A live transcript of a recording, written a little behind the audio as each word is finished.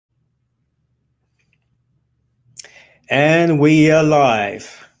And we are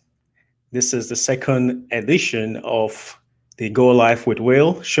live. This is the second edition of the Go Live with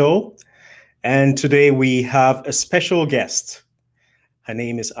Will show. And today we have a special guest. Her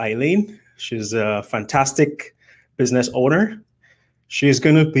name is Ailyn. She's a fantastic business owner. She's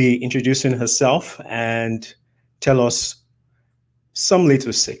going to be introducing herself and tell us some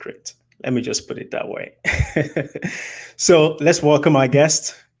little secret. Let me just put it that way. So let's welcome our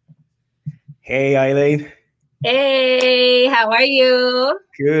guest. Hey, Ailyn. Hey, how are you?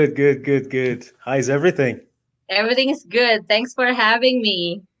 Good. How's everything? Everything is good. Thanks for having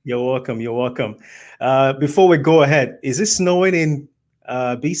me. You're welcome. Before we go ahead, is it snowing in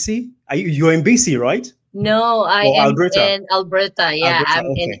BC? You're in BC, right? No, I Or am Alberta? in Alberta. Yeah, Alberta. I'm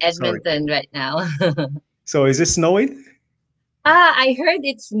in Okay, sorry. Edmonton right now. So is it snowing? I heard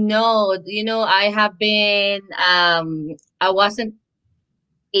it snowed. I have been I wasn't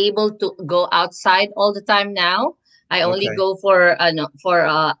able to go outside all the time now. I only Okay. go for no, for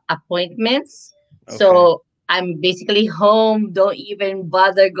appointments. Okay. So I'm basically home. Don't even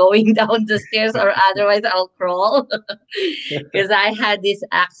bother going down the stairs, or otherwise I'll crawl. Because I had this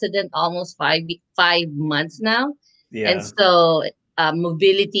accident almost 5 months now, and Yeah. so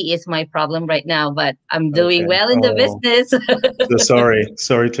mobility is my problem right now. But I'm doing Okay. well in the Oh, business. so sorry.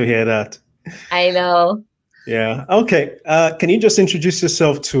 Sorry to hear that. I know. Yeah. Okay. Can you just introduce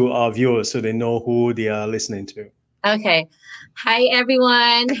yourself to our viewers so they know who they are listening to? Okay. Hi,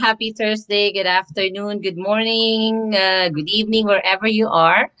 everyone. Happy Thursday. Good afternoon. Good morning. Good evening, wherever you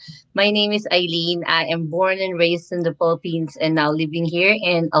are. My name is Ailyn. I am born and raised in the Philippines and now living here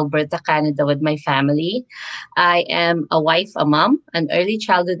in Alberta, Canada with my family. I am a wife, a mom, an early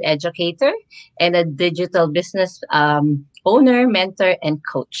childhood educator, and a digital business owner, mentor, and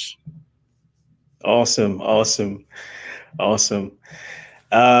coach. Awesome.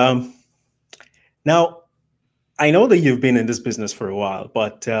 Um, Now, I know that you've been in this business for a while,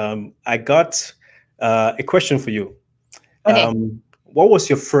 but I got a question for you. Okay. What was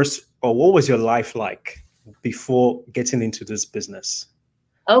your first, or what was your life like before getting into this business?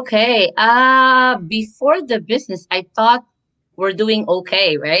 Okay. Before the business, I thought we're doing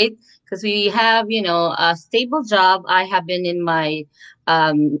okay, right? Because we have, a stable job. I have been in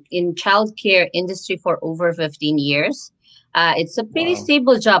childcare industry for over 15 years. It's a pretty Wow.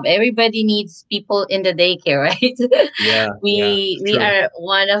 stable job. Everybody needs people in the daycare, right? Yeah, We true. are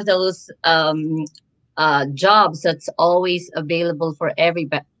one of those jobs that's always available for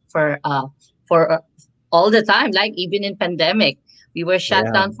everybody for all the time. Like even in pandemic, we were shut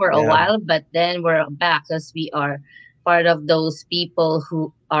Yeah, down for a yeah, while, but then we're back because we are part of those people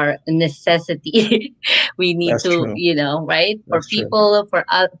who are a necessity. We need that's to, true. right? For That's true. people,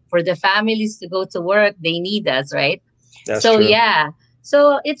 for the families to go to work, they need us, right? That's So true. yeah,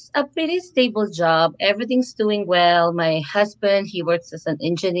 so it's a pretty stable job. Everything's doing well. My husband, he works as an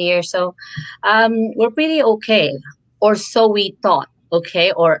engineer, so we're pretty okay, or so we thought.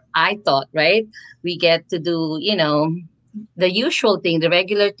 Okay, or I thought, right? We get to do, the usual thing, the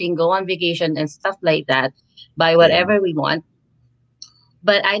regular thing, go on vacation and stuff like that, buy Yeah, whatever we want.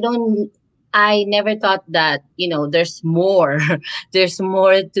 But I never thought that, there's more. There's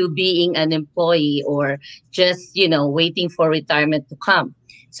more to being an employee or just, waiting for retirement to come.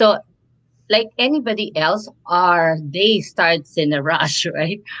 So like anybody else, our day starts in a rush,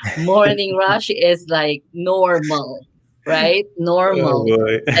 right? Morning rush is like normal, right? oh Normal.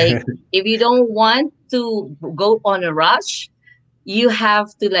 boy. Like if you don't want to go on a rush, you have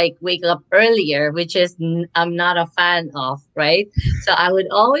to like wake up earlier, which is I'm not a fan of, right? So I would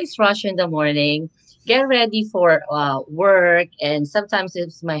always rush in the morning, get ready for work, and sometimes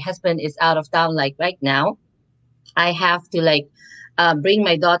if my husband is out of town, like right now, I have to like bring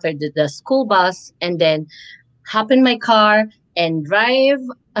my daughter to the school bus and then hop in my car and drive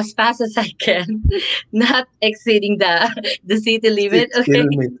as fast as I can, not exceeding the city limit. Still Okay,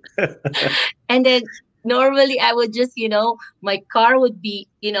 me. and then normally I would just, my car would be,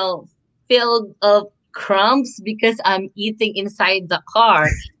 filled of crumbs because I'm eating inside the car.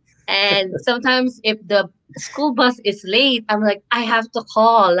 And sometimes if the school bus is late, I'm like, I have to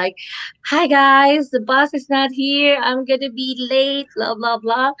call, like, hi guys, the bus is not here. I'm gonna be late, blah blah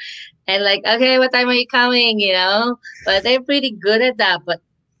blah. And like, okay, what time are you coming? But they're pretty good at that. But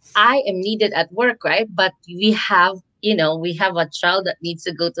I am needed at work, right? But we have a child that needs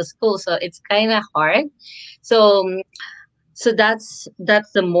to go to school, so it's kind of hard. So, so that's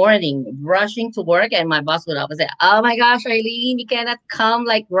the morning rushing to work, and my boss would always say, "Oh my gosh, Eileen, you cannot come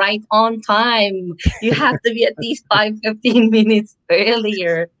like right on time. You have to be at least 5-15 minutes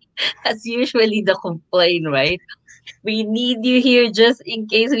earlier." That's usually the complaint, right? We need you here just in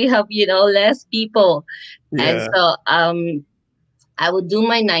case we have, less people. And Yeah. so I would do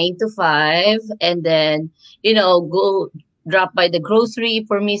my 9 to 5 and then, go drop by the grocery if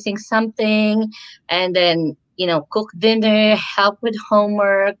we're missing something, and then, cook dinner, help with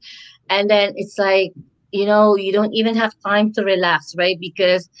homework. And then it's like, you don't even have time to relax, right?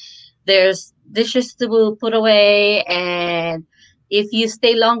 Because there's dishes to put away. And if you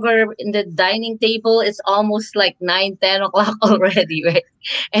stay longer in the dining table, it's almost like 9, 10 o'clock already, right?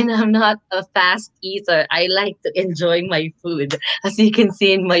 And I'm not a fast eater. I like to enjoy my food, as you can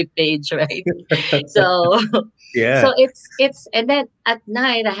see in my page, right? So so Yeah. it's and then at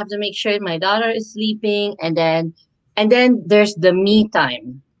night I have to make sure my daughter is sleeping, and then there's the me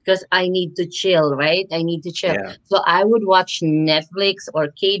time because I need to chill, right? I need to chill. Yeah. So I would watch Netflix or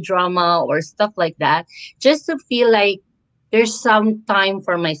K drama or stuff like that, just to feel like there's some time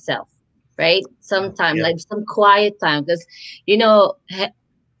for myself, right? Some time, Yeah. like some quiet time, because you know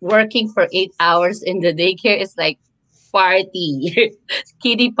working for 8 hours in the daycare is like party,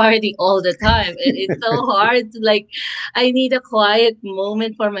 kiddie party all the time. It's so hard to like. I need a quiet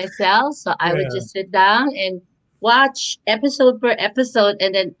moment for myself, so I would Yeah. just sit down and watch episode per episode,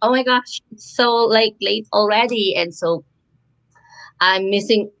 and then oh my gosh, it's so like late already, and so I'm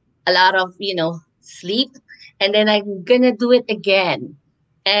missing a lot of sleep, and then I'm gonna do it again,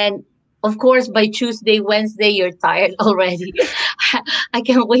 and of course by Tuesday, Wednesday, you're tired already. I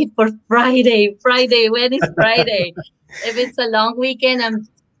can't wait for Friday. Friday, when is Friday? If it's a long weekend, I'm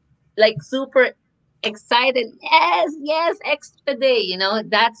like super excited. Yes, yes, extra day.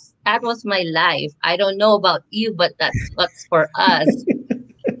 That was my life. I don't know about you, but that's what's for us.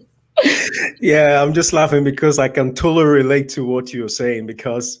 Yeah, I'm just laughing because I can totally relate to what you're saying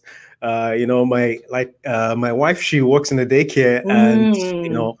because my wife, she works in a daycare, and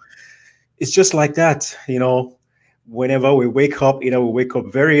Mm, it's just like that. Whenever we wake up, either we wake up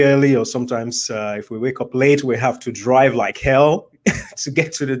very early, or sometimes if we wake up late, we have to drive like hell to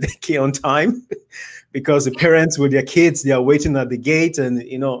get to the daycare on time because the parents with their kids, they are waiting at the gate, and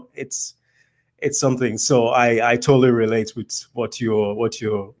it's something. So I totally relate with what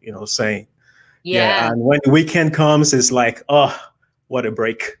you're saying. Yeah, yeah. and when the weekend comes, it's like, oh, what a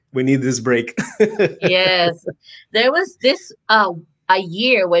break. We need this break. Yes. There was this a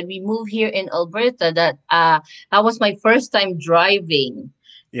year when we moved here in Alberta that was my first time driving.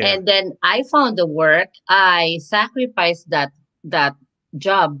 Yeah, And then I found the work. I sacrificed that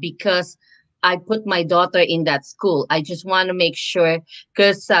job because I put my daughter in that school. I just want to make sure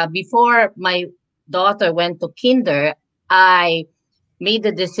because before my daughter went to kinder, I made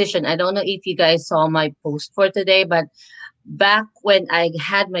the decision. I don't know if you guys saw my post for today, but back when I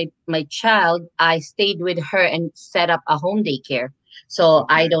had my child, I stayed with her and set up a home daycare. So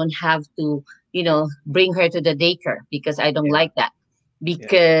I okay. don't have to, bring her to the daycare because I don't Yeah, like that yeah,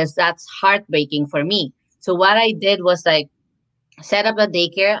 because that's heartbreaking for me. So what I did was like set up a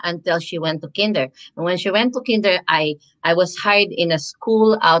daycare until she went to kinder. And when she went to kinder, I was hired in a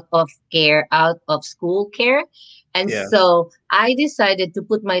school out of school care. And yeah. so I decided to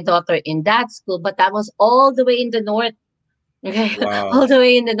put my daughter in that school, but that was all the way in the north. Okay, all Wow. the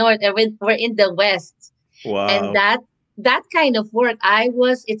way in the north, and we're in the west, and Wow. that kind of work,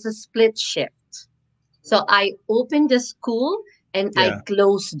 it's a split shift. So I opened the school and I Yeah.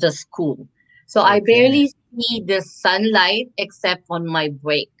 closed the school. So I Okay. barely see the sunlight except on my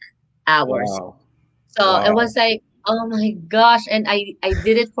break hours. Wow. So it Wow. was like, oh my gosh. And I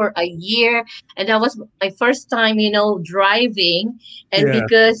did it for a year. And that was my first time, driving. And Yeah.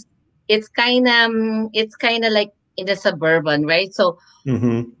 because it's kind of like in the suburban, right? So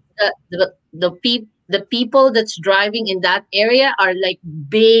Mm-hmm. the people that's driving in that area are like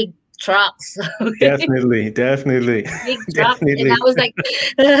big trucks. Okay, Definitely. Definitely. big trucks, and I Definitely. was like,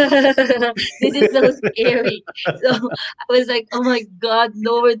 this is so scary. So I was like, oh my god,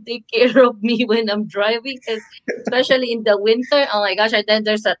 Lord, take care of me when I'm driving, because especially in the winter, oh my gosh. And then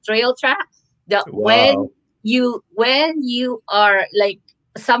there's a trail track that when Wow. you are like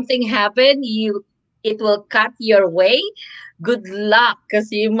something happen, it will cut your way. Good luck,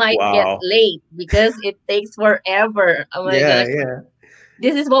 because you might get Wow. late because it takes forever. Oh my Yeah. gosh, Yeah.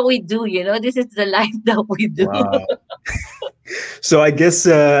 this is what we do. This is the life that we do. Wow. So I guess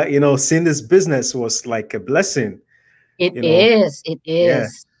seeing this business was like a blessing. It You know. is. It Yeah.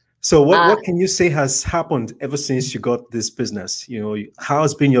 is. So what Uh, what can you say has happened ever since you got this business? How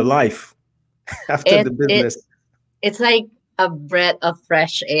has been your life after it the it business? it's like a breath of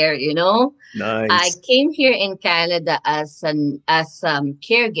fresh air. I Nice. came here in Canada as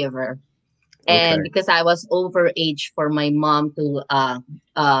caregiver, and Okay. because I was overage for my mom to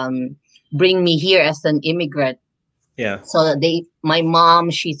um bring me here as an immigrant. Yeah. So my mom,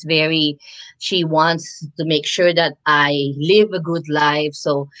 she wants to make sure that I live a good life,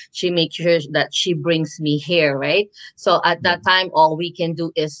 so she makes sure that she brings me here, right? So at Yeah. that time, all we can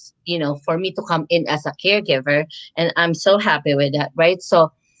do is, for me to come in as a caregiver, and I'm so happy with that, right?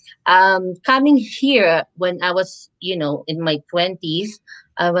 So coming here when I was, in my 20s,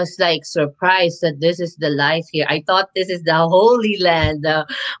 I was like surprised that this is the life here. I thought this is the holy land, the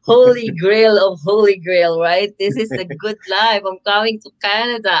holy grail of holy grail, right? This is the good life. I'm coming to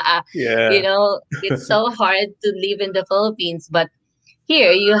Canada. Yeah. It's so hard to live in the Philippines, but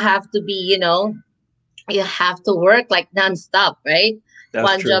here you have to be, you have to work like nonstop, right? That's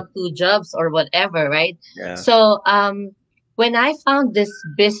One true. job, two jobs, or whatever, right? Yeah. So when I found this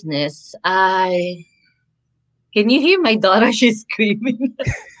business, I can you hear my daughter? She's screaming.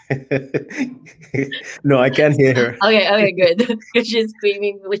 No, I can't hear her. Okay, okay, good. Because she's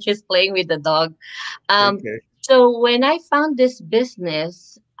screaming, which is playing with the dog. Um, Okay. so when I found this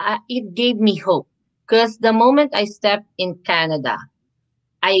business, it gave me hope. Because the moment I stepped in Canada,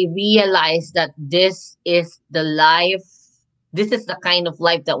 I realized that this is the life. This is the kind of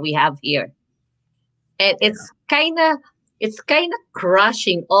life that we have here, and Yeah. it's kind of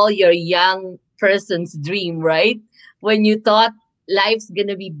crushing all your young person's dream, right? When you thought life's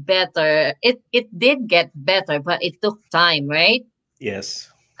gonna be better, it did get better, but it took time, right? Yes.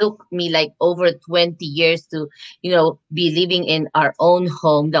 Took me like over 20 years to be living in our own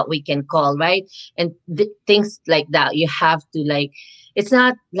home that we can call, right? And things like that, you have to like, it's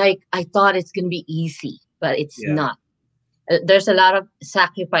not like I thought it's gonna be easy, but it's Yeah. not. There's a lot of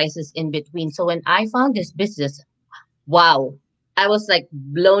sacrifices in between. So when I found this business, wow, I was like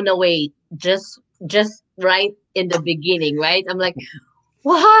blown away, just right in the beginning, right? I'm like,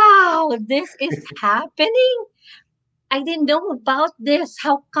 wow, this is happening. I didn't know about this.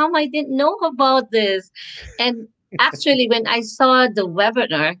 How come I didn't know about this? And actually, when I saw the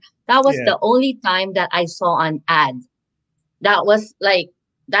webinar, that was Yeah. the only time that I saw an ad. That was like,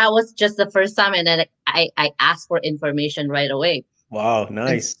 that was just the first time. And then I asked for information right away. Wow. And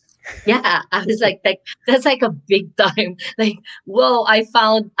Nice. yeah, I was like that's like a big time. Like, whoa, I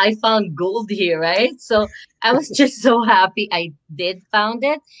found gold here, right? So I was just so happy I did found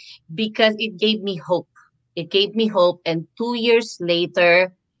it because it gave me hope. It gave me hope. And 2 years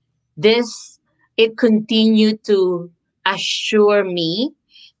later, this it continued to assure me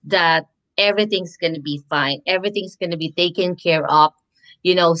that everything's gonna be fine. Everything's gonna be taken care of.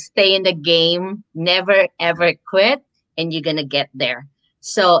 Stay in the game, never ever quit, and you're gonna get there.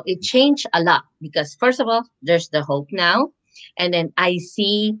 So it changed a lot because first of all, there's the hope now. And then I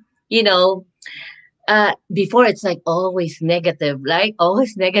see, you know, before it's like always negative, like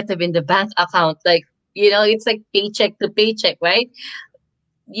always negative in the bank account. Like, it's like paycheck to paycheck, right?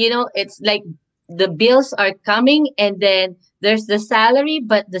 It's like the bills are coming and then there's the salary,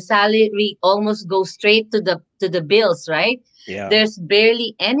 but the salary almost goes straight to the bills, right? Yeah. There's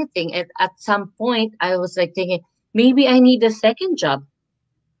barely anything. And at some point I was like thinking, maybe I need a second job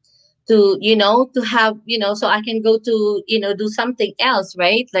to have, so I can go to, do something else,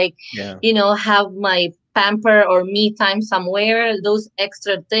 right? Like, Yeah. have my pamper or me time somewhere, those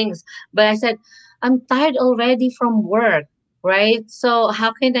extra things. But I said, I'm tired already from work, right? So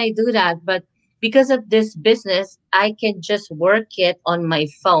how can I do that? But because of this business, I can just work it on my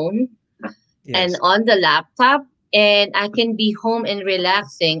phone and Yes. on the laptop, and I can be home and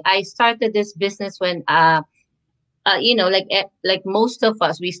relaxing. I started this business when like most of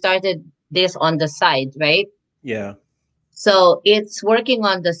us, we started this on the side, right? Yeah. So it's working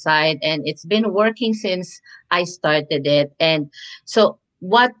on the side and it's been working since I started it. And so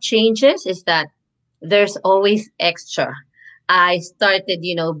what changes is that there's always extra. I started,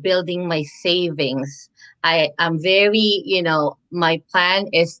 building my savings. I'm very, my plan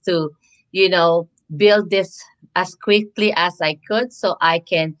is to, you know, build this as quickly as I could so I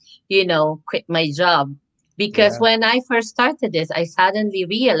can, quit my job. Because Yeah. when I first started this, I suddenly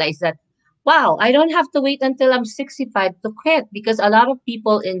realized that wow, I don't have to wait until I'm 65 to quit because a lot of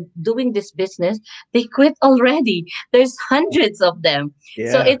people in doing this business, they quit already. There's hundreds of them.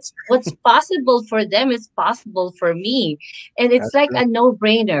 So Yeah. it's what's possible for them is possible for me. And it's That's like true. a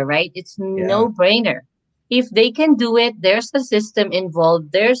no-brainer, right? It's Yeah. no-brainer. If they can do it, there's a system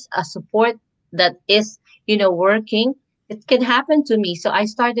involved, there's a support that is, working. It can happen to me. So I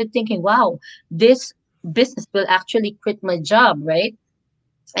started thinking, wow, this business will actually quit my job, right?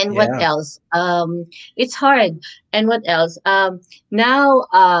 And what Yeah. else, it's hard. And what else, now,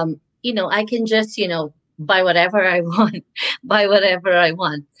 I can just, buy whatever I want, buy whatever I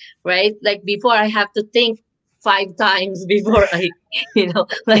want, right? Like before I have to think, 5 times before I,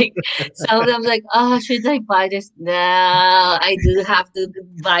 like sometimes like, oh, should I buy this? No, I do have to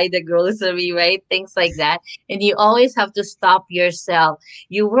buy the grocery, right? Things like that. And you always have to stop yourself.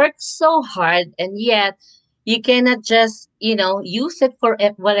 You work so hard, and yet you cannot just, use it for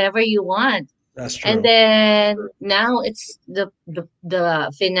whatever you want. That's And true. then now it's the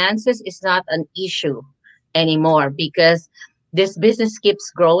finances is not an issue anymore because this business keeps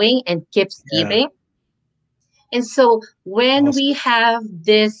growing and keeps Yeah. giving. And so when we Awesome. have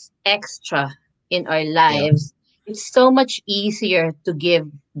this extra in our Yeah. lives, it's so much easier to give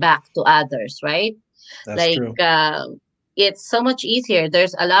back to others, right? That's Like, true. it's so much easier.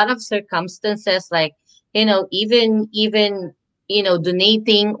 There's a lot of circumstances like, even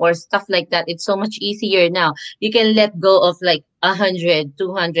donating or stuff like that. It's so much easier now. You can let go of like 100,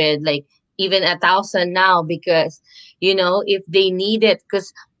 200, like even 1,000 now because if they need it.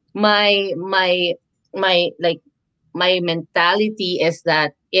 Because my like my mentality is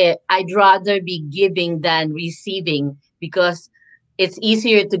that, I'd rather be giving than receiving because it's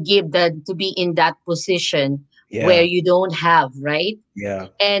easier to give than to be in that position where Yeah. you don't have, right? Yeah.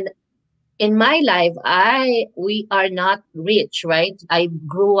 And in my life, we are not rich, right? I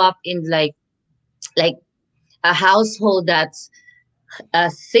grew up in like a household that's a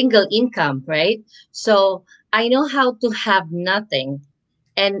single income, right? So I know how to have nothing.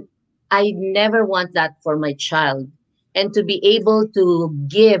 And I never want that for my child. And to be able to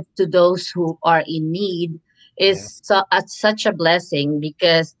give to those who are in need Yeah. is such a blessing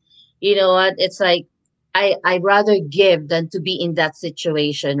because you know what? It's like I'd rather give than to be in that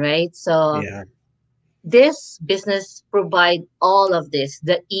situation, right? So Yeah. this business provide all of this,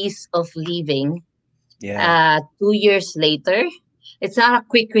 the ease of living. Yeah. 2 years later, it's not a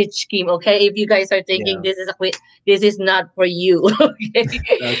quick rich scheme, okay? If you guys are thinking Yeah. this is a quick, this is not for you, okay?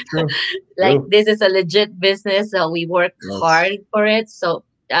 That's true. Like True. this is a legit business. We work Yes. hard for it. So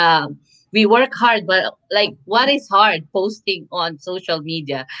we work hard, but like, what is hard? Posting on social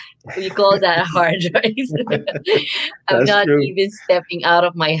media. We call that hard, right? I'm That's not true. even stepping out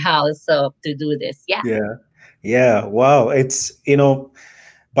of my house so to do this. Yeah. Yeah. Yeah. Wow.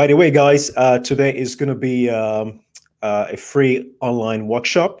 By the way, guys, today is going to be a free online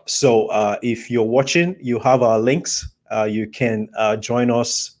workshop. So if you're watching, you have our links. You can join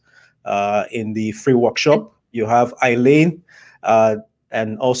us in the free workshop. You have Ailyn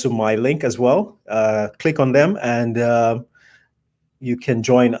and also my link as well. Click on them and you can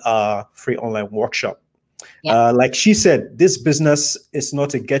join our free online workshop. Yeah. Like she said, this business is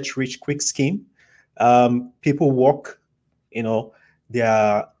not a get rich quick scheme. People work, you know,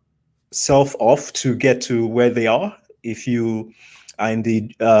 their self off to get to where they are. If you are in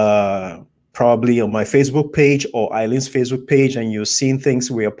the probably on my Facebook page or Ailyn's Facebook page and you're seeing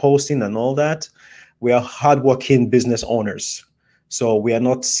things we are posting and all that, we are hardworking business owners. So we are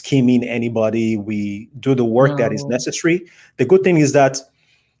not scheming anybody. We do the work that is No. necessary. The good thing is that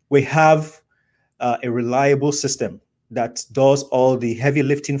we have a reliable system that does all the heavy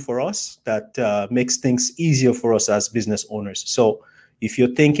lifting for us, that makes things easier for us as business owners. So if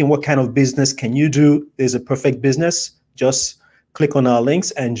you're thinking, what kind of business can you do? There's a perfect business. Just click on our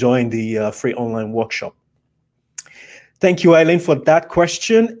links and join the free online workshop. Thank you, Ailyn, for that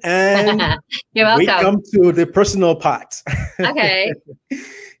question. And You're we welcome. come to the personal part. Okay.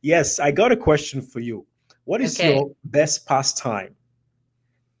 Yes, I got a question for you. What is Okay. your best pastime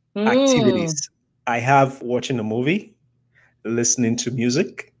Hmm. activities? I have watching a movie, listening to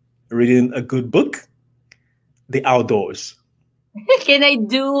music, reading a good book, the outdoors. Can I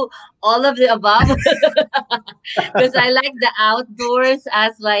do all of the above? Because I like the outdoors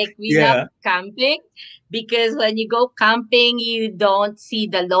as like we love Yeah. camping because when you go camping you don't see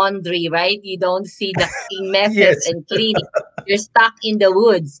the laundry, right? You don't see the messes Yes, and cleaning. You're stuck in the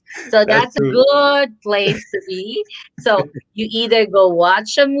woods. So that's that's a true. good place to be. So you either go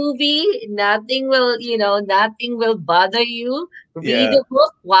watch a movie, nothing will bother you. Read Yeah. a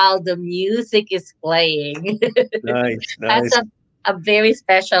book while the music is playing. Nice, That's nice. a very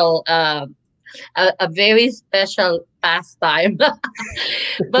special a very special pastime.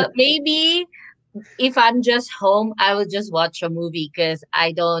 But maybe if I'm just home, I will just watch a movie because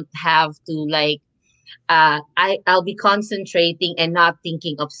I don't have to like I'll be concentrating and not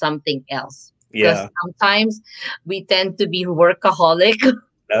thinking of something else. Because Yeah, sometimes we tend to be workaholic.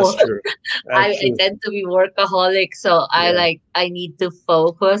 that's Or true. That's I true. tend to be workaholic, so Yeah. I need to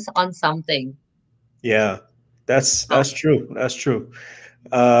focus on something. Yeah. Oh, That's true. That's true.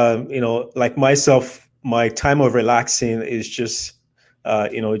 Like myself, my time of relaxing is just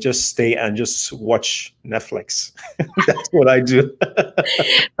just stay and just watch Netflix. That's what I do.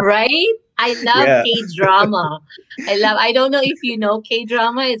 Right? I love Yeah. K drama. I don't know if you know K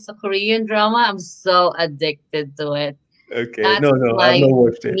drama. It's a Korean drama. I'm so addicted to it. Okay. That's No, no, I've my not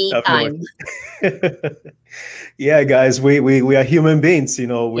watched it. me I've not watched time. it. Yeah, guys, we are human beings. We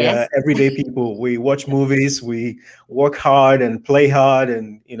are Yes. everyday people. We watch movies, we work hard and play hard,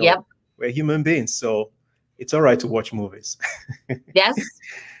 and Yep. we're human beings. So it's all right to watch movies. Yes.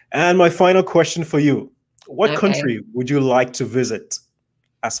 And my final question for you: what Okay. country would you like to visit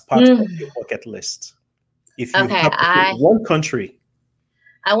as part of Hmm. your bucket list? If you Okay. have to pick one country,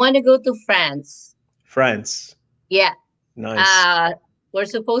 I want to go to France. France. Yeah. Nice. Uh, we're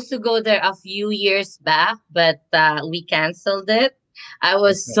supposed to go there a few years back, but we canceled it. I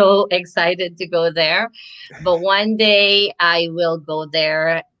was Okay. so excited to go there. But one day I will go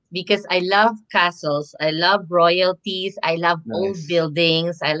there because I love castles. I love royalties. I love old Nice.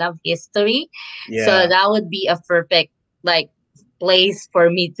 buildings. I love history. So Yeah. that would be a perfect like place for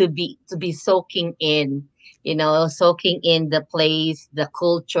me to be soaking in, soaking in the place, the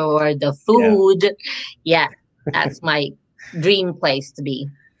culture, the Yeah. food. Yeah, that's my dream place to be.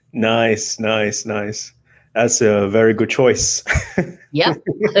 Nice. Nice. Nice. That's a very good choice. Yep.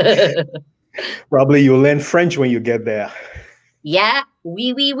 Probably you'll learn French when you get there. Yeah,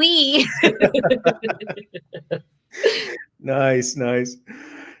 we. Nice, nice.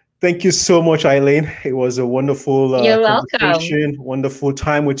 Thank you so much, Ailyn. It was a wonderful You're welcome. conversation, wonderful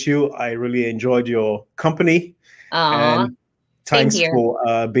time with you. I really enjoyed your company, Aw, and same thanks here.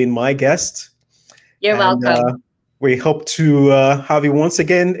 for being my guest. You're And welcome. we hope to have you once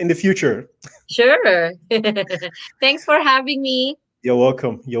again in the future. Sure. Thanks for having me. You're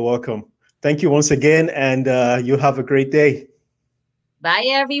welcome. You're welcome. Thank you once again, and you have a great day. Bye,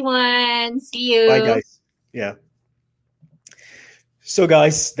 everyone. See Bye, you. guys. Yeah. So,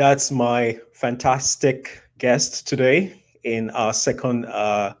 guys, that's my fantastic guest today in our second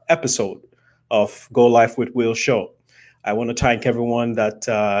episode of Go Life with Will show. I want to thank everyone that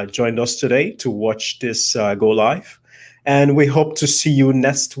joined us today to watch this Go Live, and we hope to see you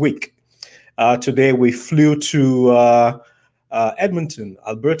next week. Today, we flew to Edmonton,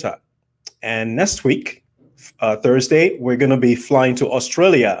 Alberta, and next week, Thursday, we're going to be flying to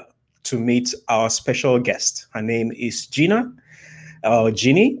Australia to meet our special guest. Her name is Gina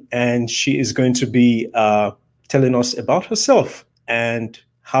Jeannie, and she is going to be telling us about herself and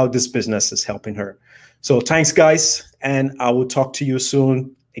how this business is helping her. So thanks, guys, and I will talk to you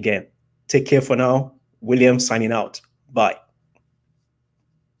soon again. Take care for now. William signing out. Bye.